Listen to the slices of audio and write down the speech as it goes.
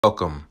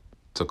Welcome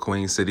to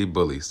Queen City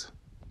Bullies.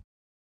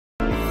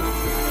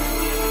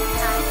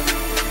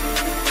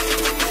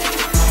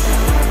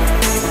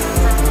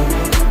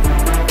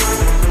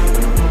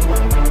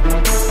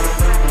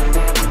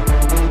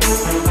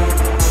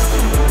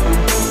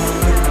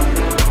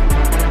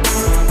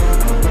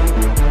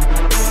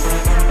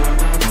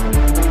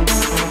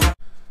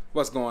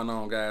 What's going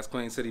on, guys?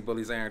 Queen City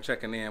Bullies, Aaron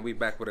checking in. We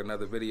back with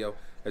another video.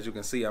 As you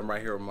can see, I'm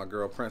right here with my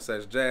girl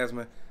Princess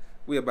Jasmine.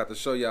 We about to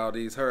show y'all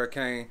these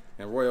Hurricane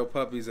and Royal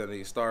puppies and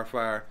these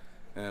Starfire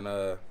and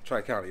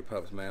Tri-County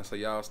pups, man. So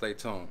y'all stay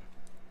tuned.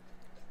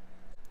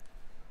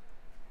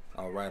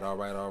 All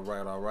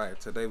right.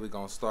 Today we're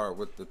gonna start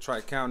with the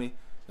Tri-County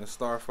and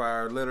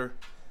Starfire litter.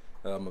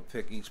 I'm gonna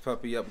pick each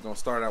puppy up. We're gonna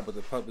start out with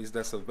the puppies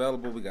that's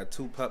available. We got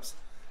 2 pups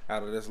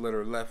out of this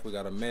litter left. We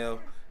got a male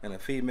and a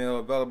female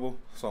available.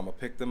 So I'm gonna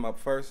pick them up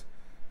first,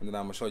 and then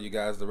I'm gonna show you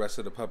guys the rest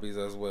of the puppies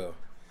as well.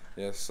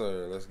 Yes,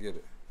 sir. Let's get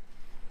it.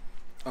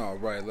 All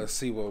right, let's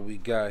see what we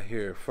got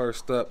here.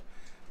 First up,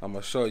 I'm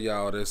gonna show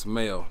y'all this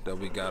male that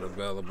we got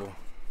available.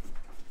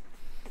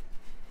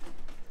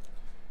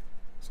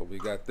 So we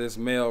got this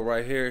male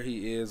right here.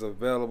 He is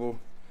available.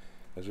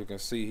 As you can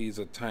see, he's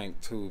a tank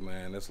too,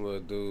 man. This little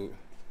dude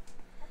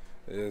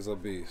is a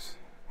beast.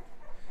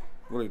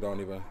 Really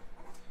don't even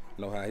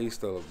know how he's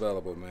still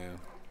available, man.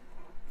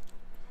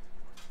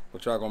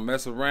 But y'all gonna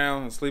mess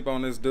around and sleep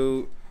on this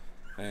dude,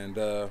 and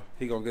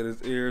he gonna get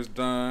his ears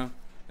done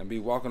and be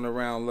walking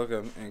around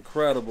looking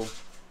incredible,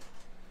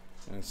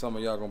 and some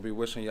of y'all gonna be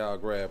wishing y'all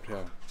grabbed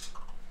him.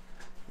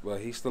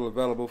 But he's still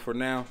available for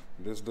now.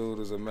 This dude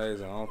is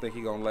amazing. I don't think he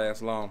gonna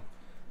last long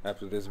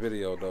after this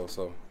video though,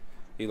 so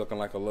he looking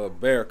like a little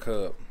bear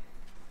cub.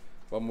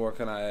 What more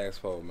can I ask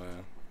for,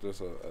 man?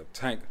 Just a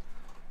tank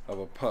of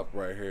a pup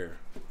right here.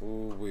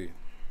 Ooh wee.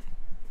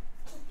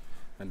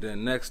 And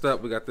then next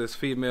up, we got this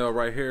female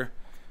right here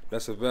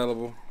that's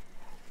available.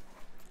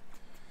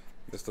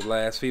 It's the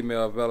last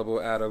female available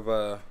out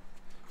of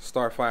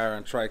Starfire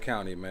and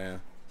Tri-County,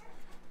 man.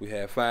 We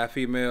had 5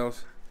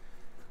 females,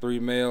 3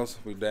 males.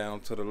 We down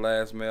to the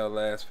last male,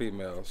 last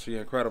female. She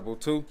incredible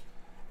too.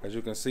 As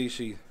you can see,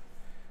 she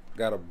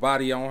got a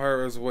body on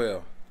her as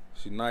well.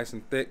 She nice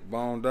and thick,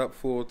 boned up,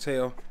 full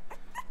tail.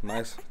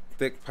 Nice,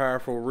 thick,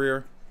 powerful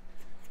rear.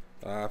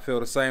 I feel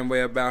the same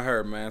way about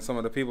her, man. Some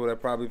of the people that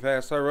probably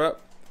passed her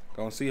up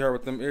gonna see her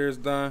with them ears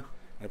done.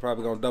 They're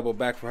probably gonna double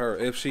back for her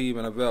if she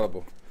even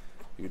available.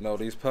 You know,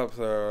 these pups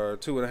are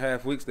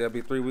 2.5 weeks. They'll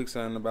be 3 weeks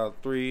in about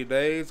 3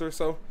 days or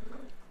so.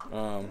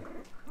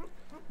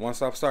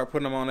 Once I start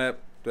putting them on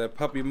that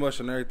puppy mush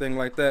and everything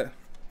like that,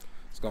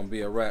 it's gonna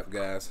be a wrap,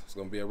 guys. It's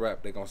gonna be a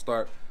wrap. They're gonna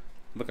start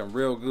looking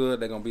real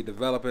good. They're gonna be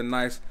developing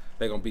nice.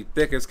 They're gonna be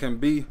thick as can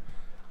be,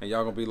 and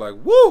y'all gonna be like,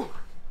 woo!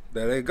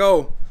 There they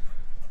go.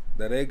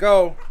 There they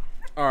go.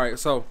 All right,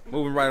 so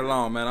moving right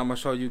along, man. I'm gonna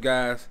show you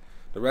guys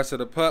the rest of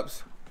the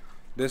pups.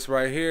 This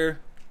right here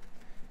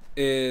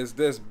is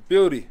this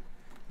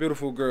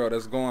beautiful girl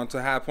that's going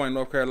to High Point,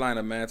 North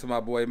Carolina, man. To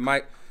my boy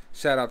Mike.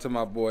 Shout out to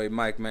my boy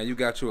Mike, man. You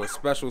got you a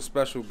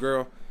special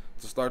girl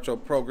to start your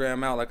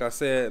program out. Like I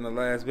said in the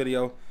last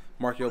video,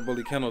 mark your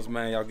bully kennels,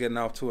 man. Y'all getting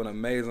off to an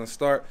amazing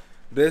start.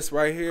 This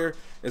right here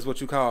is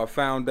what you call a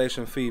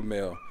foundation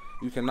female.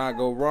 You cannot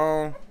go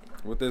wrong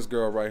with this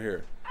girl right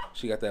here.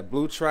 She got that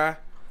blue tri,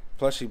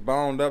 plus she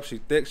boned up, she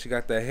thick, she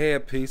got that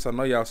head piece. I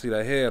know y'all see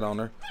that head on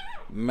her.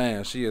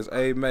 Man, she is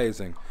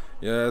amazing.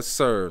 Yes,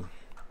 sir.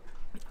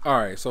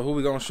 Alright, so who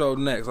we gonna show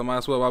next? I might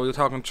as well, while we were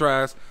talking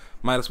tries,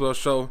 might as well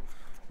show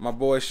my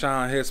boy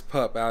Sean his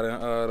pup out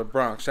in the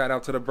Bronx. Shout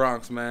out to the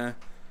Bronx, man.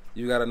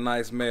 You got a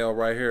nice male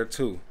right here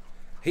too.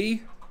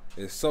 He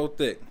is so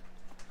thick,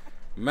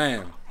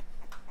 man.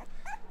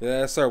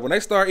 Yes, sir. When they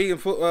start eating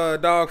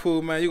dog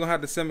food, man, you gonna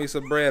have to send me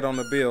some bread on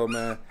the bill,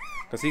 man,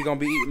 cause he gonna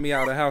be eating me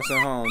out of house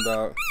and home,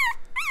 dog.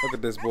 Look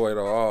at this boy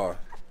though. Oh,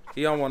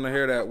 he don't want to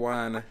hear that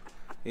whining.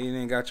 He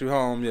ain't got you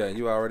home yet.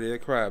 You already a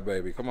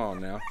crybaby. Come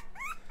on now.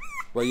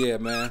 But yeah,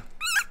 man.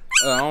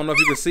 I don't know if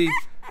you can see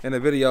in the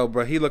video,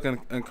 but he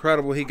looking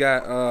incredible. He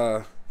got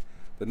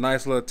the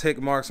nice little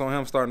tick marks on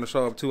him starting to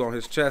show up too on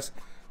his chest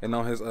and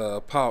on his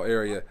paw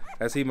area.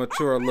 As he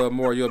mature a little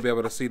more, you'll be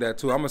able to see that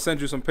too. I'm gonna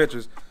send you some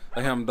pictures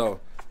of him though,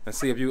 and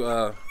see if you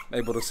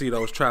able to see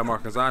those try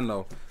markings. I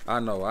know.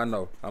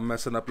 I'm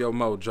messing up your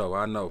mojo.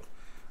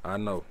 I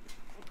know.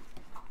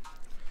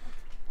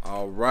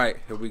 All right,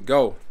 here we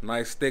go.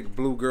 Nice thick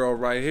blue girl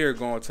right here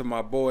going to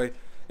my boy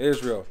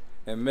Israel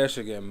in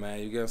Michigan, man.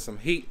 You getting some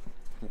heat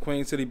from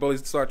Queen City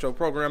Bullies to start your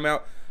program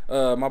out.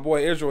 My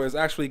boy Israel is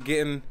actually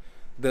getting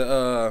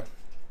the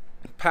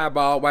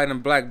piebald white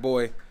and black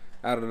boy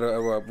out of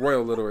the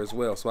royal litter as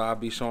well. So I'll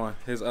be showing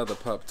his other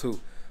pup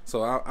too.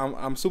 So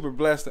I'm super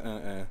blessed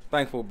and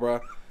thankful, bro,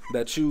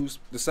 that you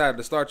decided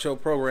to start your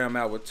program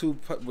out with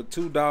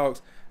two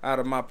dogs out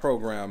of my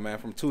program, man,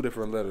 from 2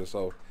 different litters.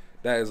 So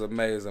that is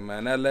amazing,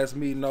 man. That lets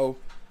me know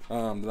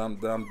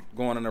that I'm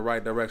going in the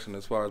right direction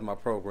as far as my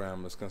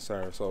program is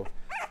concerned. So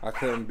I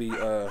couldn't be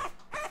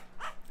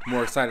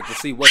more excited to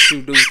see what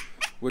you do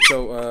with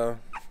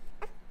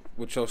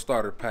your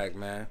starter pack,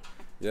 man.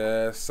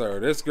 Yes, sir.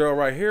 This girl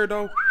right here,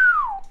 though,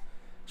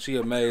 she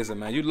amazing,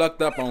 man. You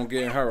lucked up on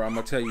getting her. I'm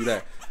gonna tell you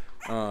that,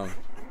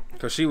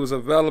 cause she was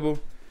available,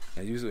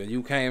 and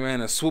you came in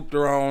and swooped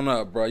her on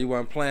up, bro. You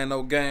wasn't playing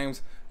no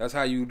games. That's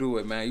how you do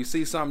it, man. You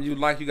see something you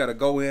like, you gotta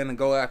go in and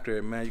go after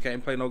it, man. You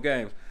can't play no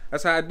games.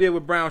 That's how I did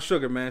with Brown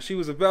Sugar, man. She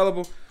was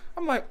available.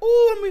 I'm like,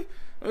 ooh,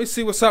 let me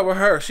see what's up with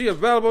her. She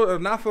available,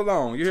 not for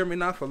long. You hear me?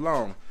 Not for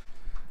long.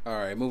 All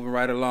right, moving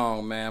right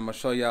along, man. I'm gonna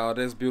show y'all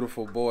this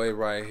beautiful boy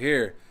right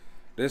here.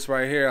 This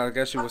right here, I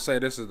guess you would say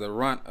this is the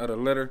runt of the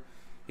litter.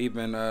 He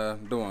been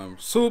doing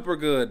super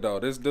good though.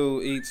 This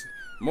dude eats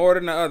more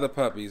than the other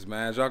puppies,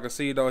 man. As y'all can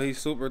see though, he's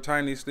super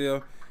tiny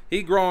still.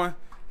 He growing.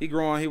 He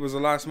growing. He was a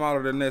lot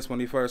smaller than this when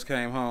he first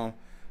came home.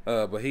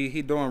 But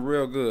he doing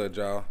real good,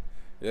 y'all.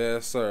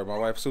 Yes, sir. My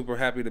wife's super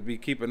happy to be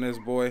keeping this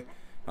boy.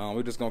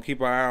 We just gonna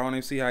keep our eye on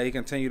him, see how he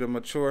continue to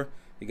mature.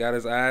 He got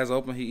his eyes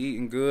open. He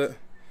eating good.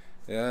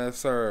 Yes,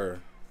 sir.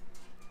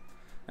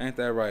 Ain't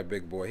that right,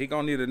 big boy? He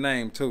gonna need a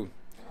name too.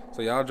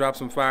 So y'all drop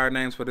some fire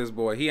names for this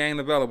boy. He ain't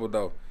available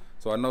though.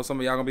 So I know some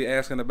of y'all gonna be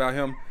asking about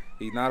him.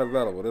 He's not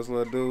available. This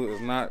little dude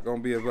is not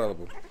gonna be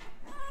available.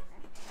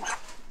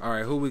 All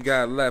right, who we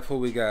got left? Who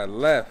we got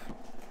left?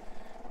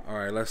 All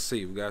right, let's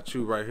see. We got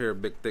you right here,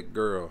 big thick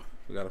girl.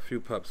 We got a few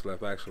pups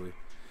left actually.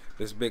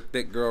 This big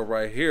thick girl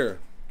right here.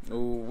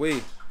 Ooh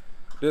wee.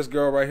 This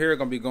girl right here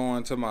gonna be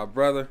going to my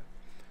brother.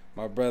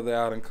 My brother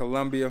out in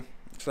Columbia,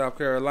 South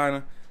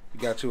Carolina. He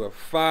got you a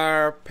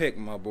fire pick,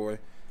 my boy.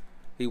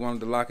 He wanted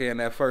to lock in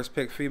that first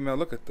pick female.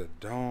 Look at the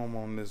dome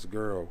on this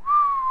girl.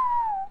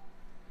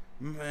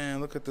 Man,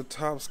 look at the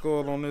top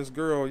skull on this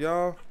girl,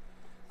 y'all.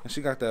 And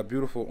she got that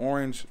beautiful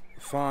orange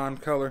fawn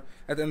color.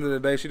 At the end of the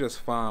day, she just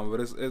fawn, but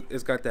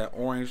it's got that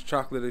orange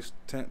chocolate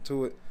tint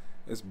to it.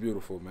 It's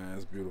beautiful, man.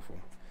 It's beautiful.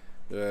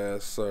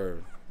 Yes, sir.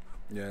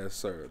 Yes,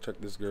 sir.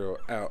 Check this girl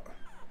out.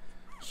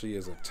 She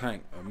is a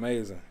tank.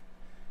 Amazing.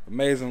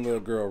 Amazing little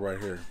girl right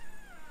here.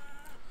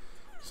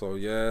 So,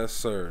 yes,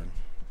 sir.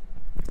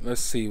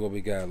 Let's see what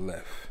we got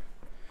left.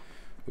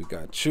 We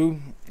got Chew.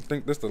 I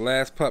think this is the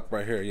last pup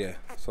right here, yeah.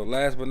 So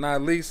last but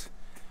not least,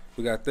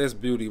 we got this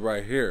beauty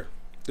right here.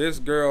 This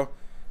girl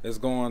is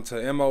going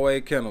to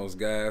MOA Kennels,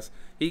 guys.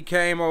 He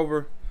came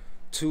over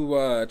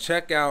to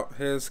check out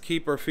his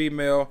keeper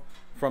female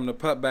from the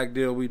pup back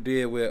deal we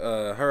did with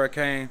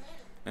Hurricane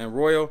and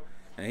Royal.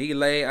 And he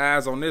laid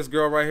eyes on this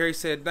girl right here. He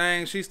said,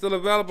 dang, she's still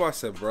available. I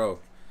said, bro,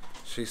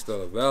 she's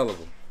still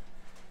available.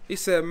 He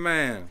said,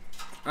 man,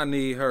 I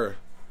need her.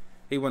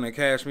 He went and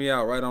cashed me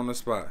out right on the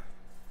spot.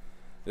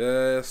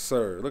 Yes,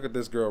 sir. Look at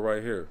this girl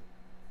right here.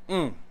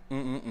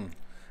 I'm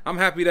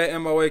happy that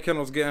MOA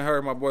Kennels getting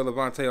her. My boy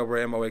Levante over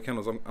at MOA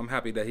Kennels. I'm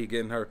happy that he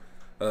getting her,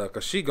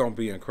 cause she gonna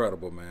be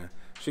incredible, man.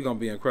 She gonna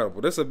be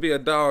incredible. This will be a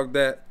dog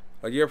that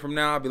a year from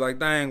now I'll be like,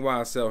 dang, why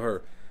I sell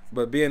her?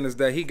 But being this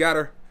that he got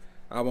her,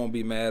 I won't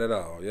be mad at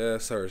all.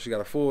 Yes, sir. She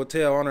got a full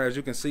tail on her, as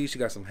you can see. She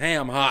got some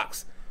ham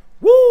hocks.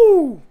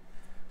 Woo!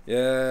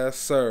 Yes,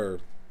 sir.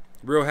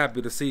 Real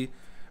happy to see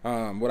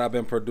what I've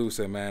been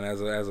producing, man, as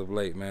of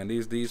late, man.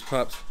 These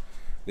pups,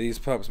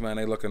 man,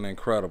 they looking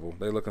incredible.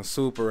 They looking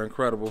super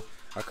incredible.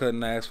 I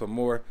couldn't ask for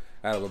more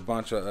out of a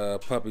bunch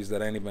of puppies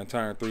that ain't even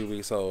turned 3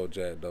 weeks old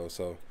yet, though.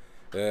 So,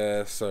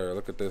 yes, sir.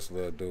 Look at this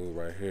little dude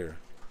right here.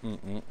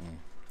 All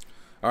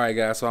right,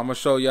 guys. So I'm gonna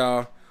show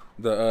y'all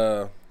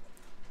the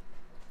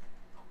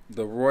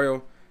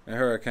Royal and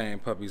Hurricane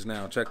puppies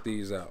now. Check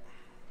these out.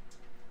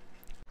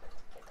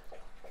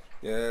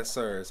 Yes,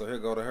 sir. So here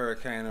go the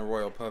Hurricane and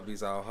Royal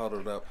puppies all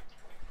huddled up,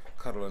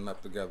 cuddling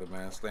up together,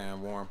 man,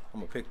 staying warm. I'm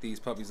going to pick these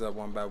puppies up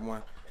one by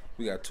one.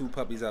 We got 2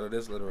 puppies out of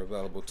this litter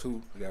available,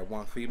 2. We got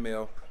 1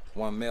 female,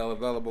 1 male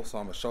available, so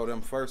I'm going to show them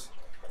first.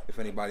 If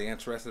anybody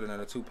interested in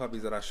the 2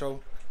 puppies that I show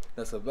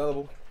that's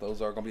available,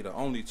 those are going to be the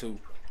only 2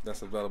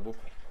 that's available.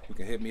 You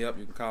can hit me up.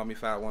 You can call me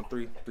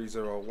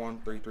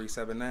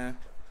 513-301-3379.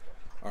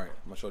 All right, I'm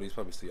going to show these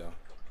puppies to y'all.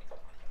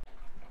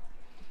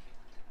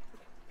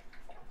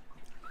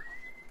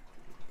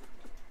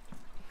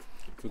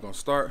 We're going to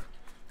start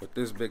with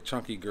this big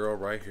chunky girl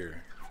right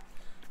here.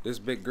 This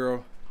big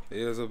girl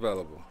is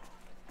available.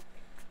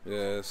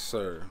 Yes,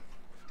 sir.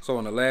 So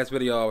in the last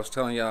video, I was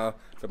telling y'all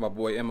that my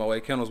boy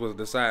MOA Kennels was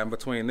deciding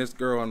between this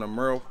girl and the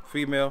Merle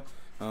female.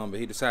 But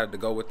he decided to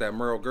go with that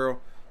Merle girl.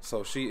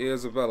 So she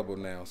is available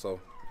now. So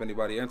if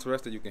anybody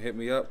interested, you can hit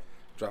me up,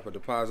 drop a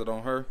deposit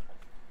on her,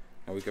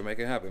 and we can make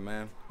it happen,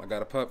 man. I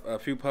got a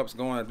few pups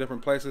going at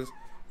different places.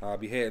 I'll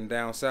be heading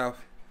down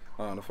south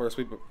the first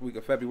week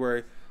of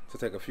February to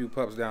take a few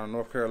pups down in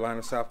North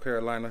Carolina, South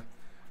Carolina,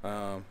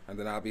 and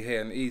then I'll be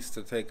heading east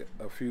to take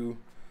a few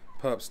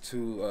pups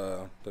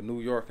to the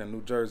New York and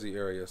New Jersey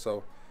area.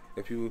 So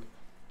if you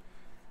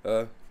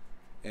en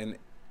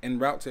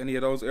route to any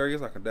of those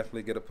areas, I can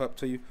definitely get a pup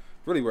to you.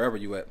 Really, wherever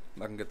you at,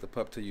 I can get the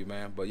pup to you,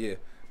 man. But yeah,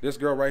 this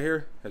girl right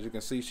here, as you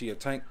can see, she a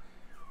tank.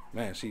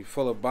 Man, she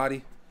full of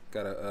body,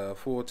 got a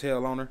full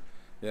tail on her.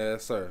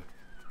 Yes, sir.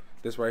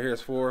 This right here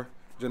is 4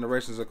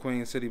 generations of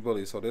Queen City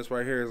Bullies. So this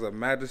right here is a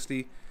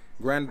Majesty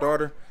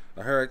granddaughter,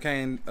 a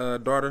Hurricane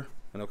daughter,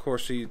 and of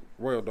course she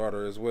Royal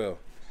daughter as well.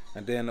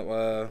 And then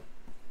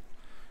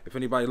If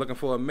anybody looking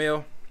for a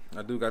male,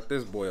 I do got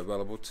this boy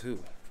available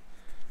too.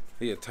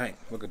 He a tank.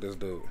 Look at this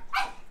dude.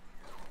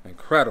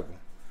 Incredible.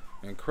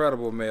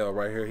 Incredible male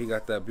right here. He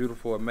got that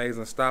beautiful,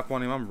 amazing stop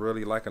on him. I'm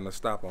really liking the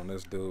stop on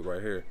this dude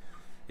right here.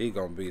 He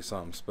gonna be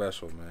something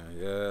special, man.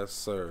 Yes,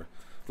 sir.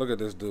 Look at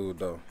this dude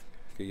though.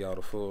 Give y'all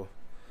the full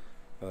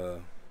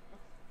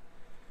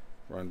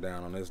run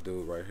down on this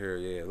dude right here.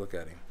 Yeah, look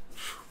at him.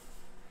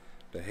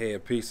 The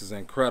headpiece is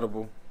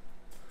incredible.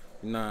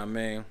 You know what I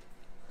mean?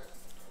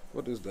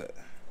 What is that?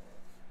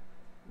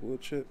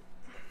 Wood chip?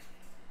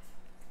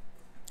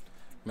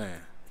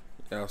 Man,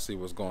 y'all see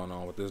what's going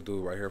on with this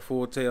dude right here.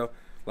 Full tail,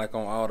 like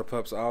on all the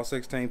pups. All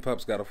 16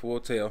 pups got a full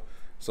tail.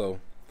 So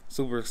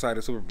super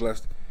excited, super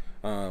blessed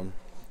to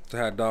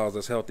have dogs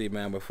that's healthy,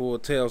 man. With full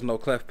tails, no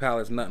cleft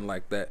palates, nothing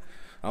like that.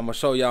 I'm gonna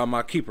show y'all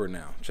my keeper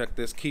now. Check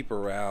this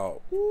keeper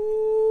out.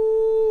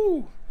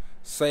 Woo!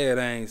 Say it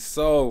ain't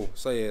so.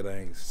 Say it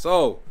ain't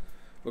so.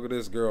 Look at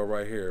this girl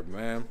right here,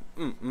 man.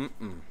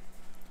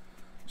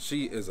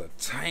 She is a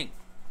tank.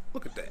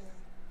 Look at that.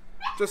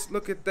 Just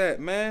look at that,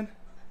 man.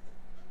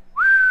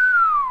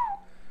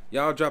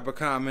 Y'all drop a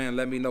comment and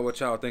let me know what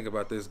y'all think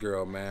about this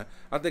girl, man.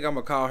 I think I'm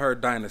gonna call her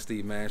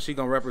Dynasty, man. She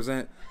gonna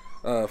represent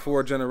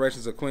 4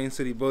 generations of Queen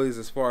City Bullies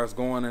as far as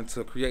going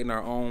into creating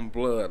our own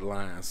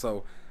bloodline.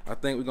 So I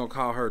think we're gonna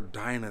call her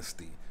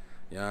Dynasty.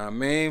 You know what I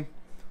mean?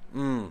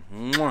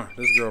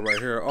 This girl right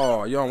here.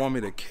 Oh, y'all want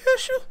me to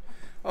kiss you?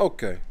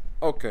 Okay,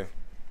 okay.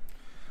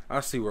 I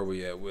see where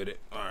we at with it.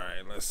 All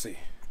right, let's see.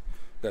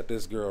 Got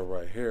this girl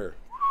right here.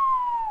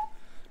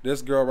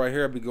 This girl right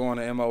here be going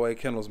to MOA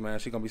Kennels, man.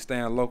 She gonna be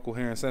staying local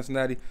here in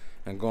Cincinnati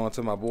and going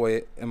to my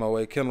boy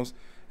MOA Kennels.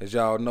 As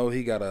y'all know,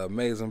 he got an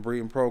amazing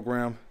breeding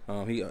program.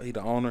 He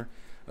the owner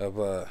of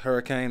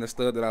Hurricane, the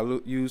stud that I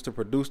used to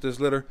produce this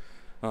litter.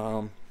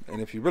 And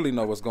if you really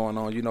know what's going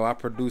on, you know I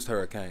produced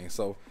Hurricane.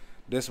 So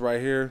this right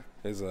here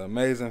is an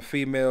amazing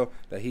female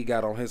that he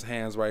got on his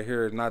hands right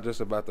here. It's not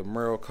just about the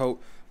merle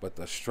coat, but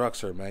the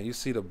structure, man. You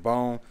see the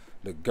bone,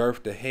 the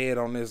girth, the head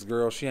on this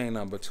girl. She ain't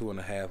nothing but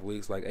 2.5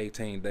 weeks, like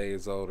 18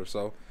 days old or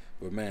so.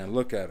 But man,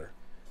 look at her.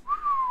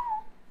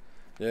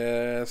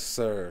 Yes,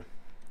 sir.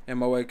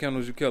 MOA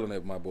Kennels, you killing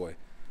it, my boy.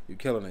 You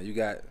killing it. You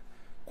got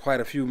quite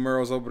a few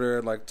merles over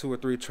there, like 2 or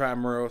 3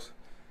 tri-merles,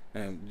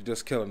 and you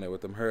just killing it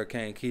with them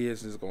Hurricane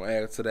kids. Just gonna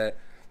add to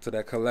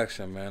that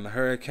collection, man. The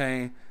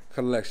Hurricane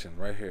collection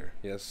right here.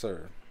 Yes,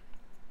 sir.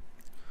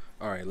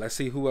 All right, let's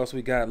see who else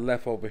we got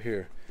left over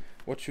here.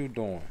 What you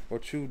doing?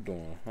 What you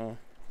doing, huh?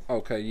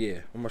 Okay,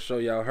 yeah, I'm gonna show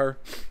y'all her.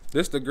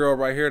 This the girl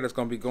right here that's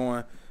gonna be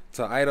going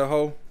to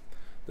Idaho.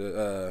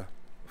 The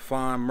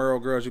fine merle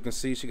girls, you can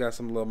see she got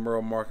some little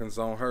merle markings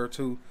on her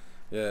too.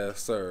 Yes,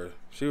 sir.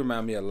 She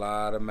remind me a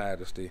lot of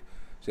Majesty.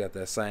 She got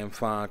that same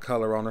fine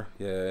color on her.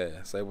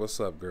 Yeah, say what's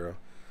up, girl.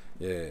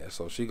 Yeah,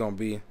 so she gonna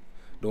be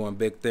doing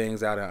big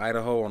things out in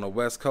Idaho on the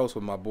West Coast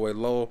with my boy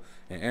Lowell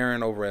and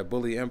Aaron over at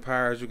Bully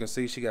Empire. As you can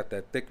see, she got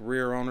that thick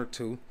rear on her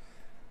too.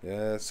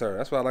 Yes, sir.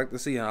 That's what I like to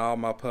see in all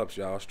my pups,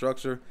 y'all.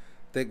 Structure,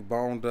 thick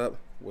boned up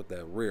with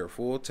that rear.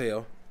 Full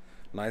tail.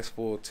 Nice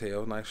full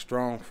tail. Nice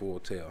strong full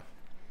tail.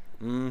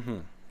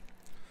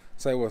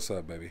 Say what's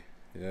up, baby.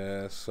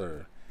 Yes,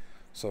 sir.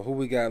 So who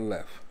we got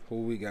left?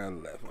 Who we got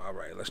left? All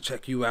right, let's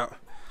check you out.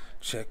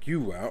 Check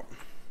you out.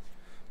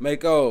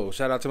 Mako.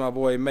 Shout out to my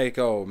boy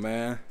Mako,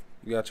 man.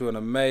 You got you an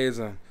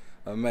amazing,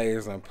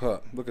 amazing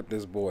pup. Look at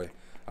this boy.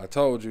 I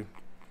told you.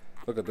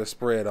 Look at the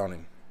spread on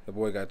him. The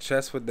boy got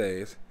chest for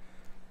days.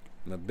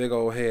 And a big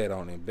old head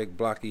on him. Big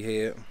blocky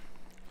head.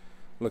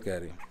 Look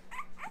at him.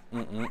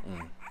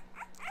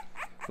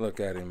 Look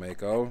at him,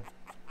 Mako.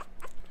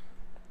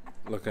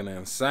 Looking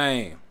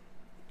insane.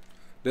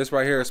 This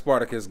right here is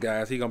Spartacus,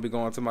 guys. He gonna be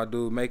going to my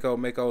dude Mako.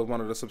 Mako is one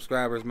of the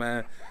subscribers,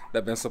 man,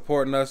 that been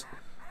supporting us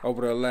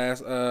over the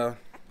last I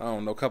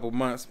don't know, couple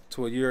months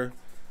to a year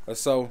or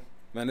so.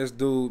 Man, this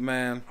dude,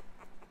 man,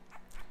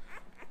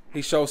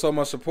 he showed so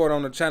much support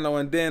on the channel,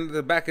 and then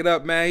to back it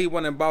up, man, he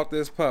went and bought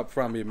this pup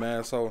from me,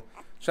 man. So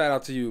shout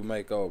out to you,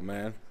 Mako,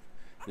 man.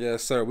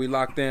 Yes, sir. We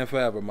locked in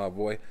forever, my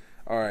boy.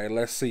 All right,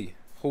 let's see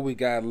who we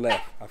got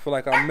left. I feel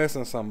like I'm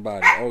missing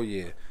somebody. Oh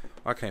yeah,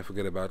 I can't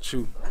forget about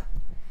you.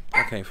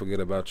 I can't forget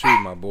about you,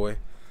 my boy.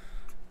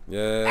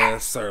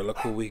 Yes, sir. Look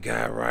who we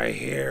got right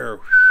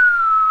here.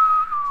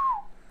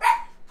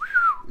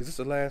 Is this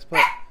the last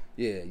pup?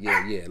 Yeah.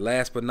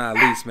 Last but not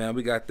least, man,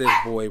 we got this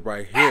boy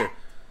right here.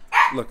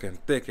 Looking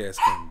thick as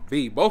can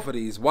be. Both of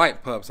these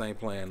white pups ain't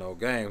playing no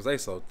games. They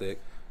so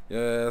thick.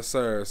 Yes,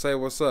 sir. Say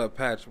what's up,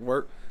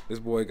 Patchwork. This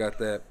boy got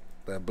that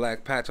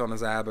black patch on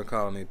his eye. I've been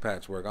calling him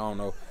Patchwork. I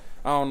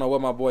don't know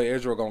what my boy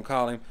Israel gonna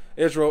call him.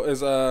 Israel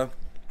is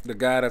the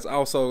guy that's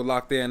also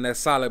locked in that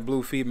solid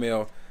blue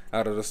female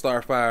out of the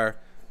Starfire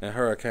and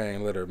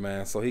Hurricane litter,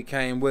 man. So he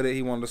came with it.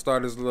 He wanted to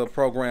start his little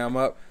program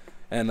up,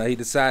 and he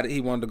decided he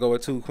wanted to go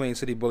with 2 Queen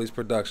City Bullies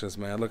Productions,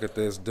 man. Look at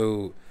this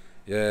dude.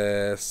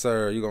 Yes,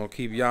 sir. You gonna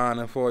keep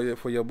yawning for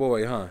your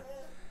boy, huh?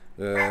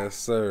 Yes,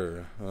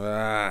 sir.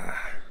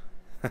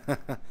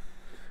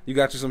 You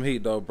got you some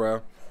heat though,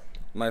 bro.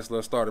 Nice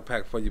little starter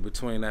pack for you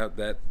between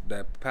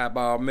that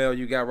piebald male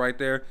you got right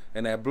there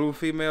and that blue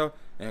female.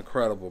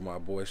 Incredible, my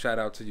boy. Shout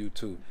out to you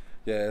too.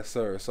 Yes,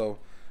 sir. So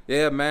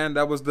yeah, man,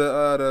 that was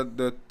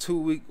the 2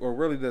 week, or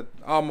really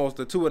almost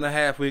the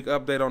 2.5 week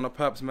update on the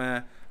pups,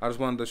 man. I just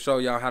wanted to show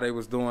y'all how they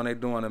was doing. They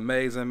doing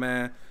amazing,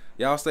 man.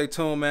 Y'all stay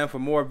tuned, man, for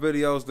more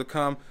videos to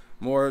come,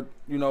 more,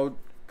 you know,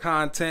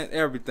 content,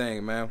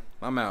 everything, man.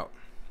 I'm out.